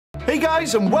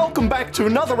guys, and welcome back to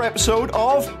another episode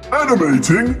of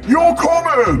Animating Your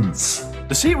Comments!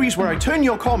 The series where I turn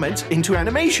your comments into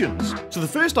animations. So the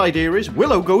first idea is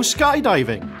Willow goes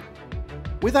skydiving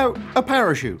without a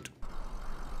parachute.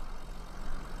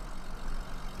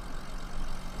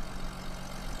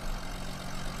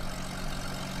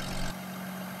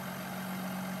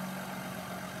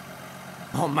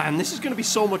 Oh man, this is going to be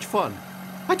so much fun.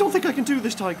 I don't think I can do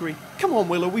this, Tigry. Come on,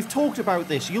 Willow, we've talked about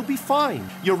this. You'll be fine.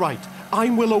 You're right.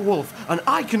 I'm Willow Wolf, and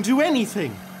I can do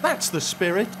anything. That's the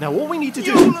spirit. Now, all we need to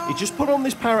do is just put on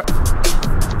this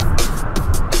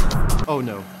Oh,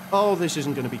 no. Oh, this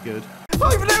isn't going to be good.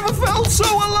 I've never felt so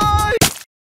alive!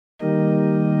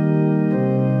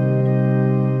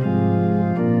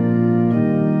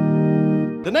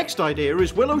 The next idea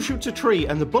is Willow shoots a tree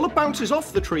and the bullet bounces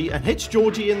off the tree and hits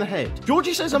Georgie in the head.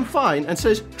 Georgie says I'm fine and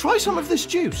says, try some of this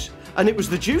juice. And it was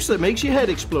the juice that makes your head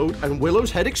explode, and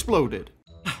Willow's head exploded.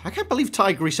 I can't believe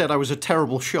Tigry said I was a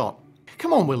terrible shot.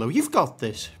 Come on, Willow, you've got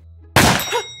this.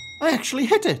 I actually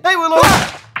hit it. Hey, Willow!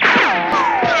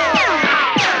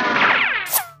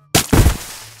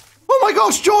 Oh my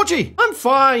gosh, Georgie! I'm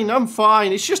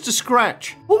fine. It's just a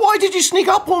scratch. Well, why did you sneak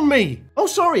up on me? Oh,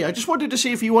 sorry, I just wanted to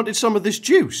see if you wanted some of this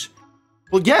juice.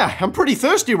 Well, yeah, I'm pretty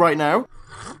thirsty right now.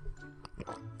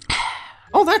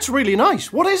 Oh, that's really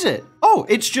nice. What is it? Oh,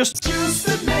 it's just juice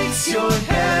that makes your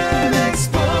head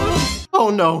explode. Oh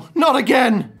no, not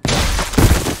again.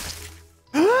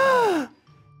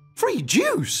 Free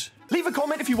juice. Leave a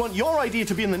comment if you want your idea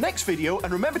to be in the next video,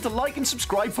 and remember to like and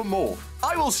subscribe for more.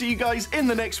 I will see you guys in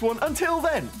the next one. Until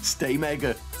then, stay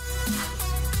mega.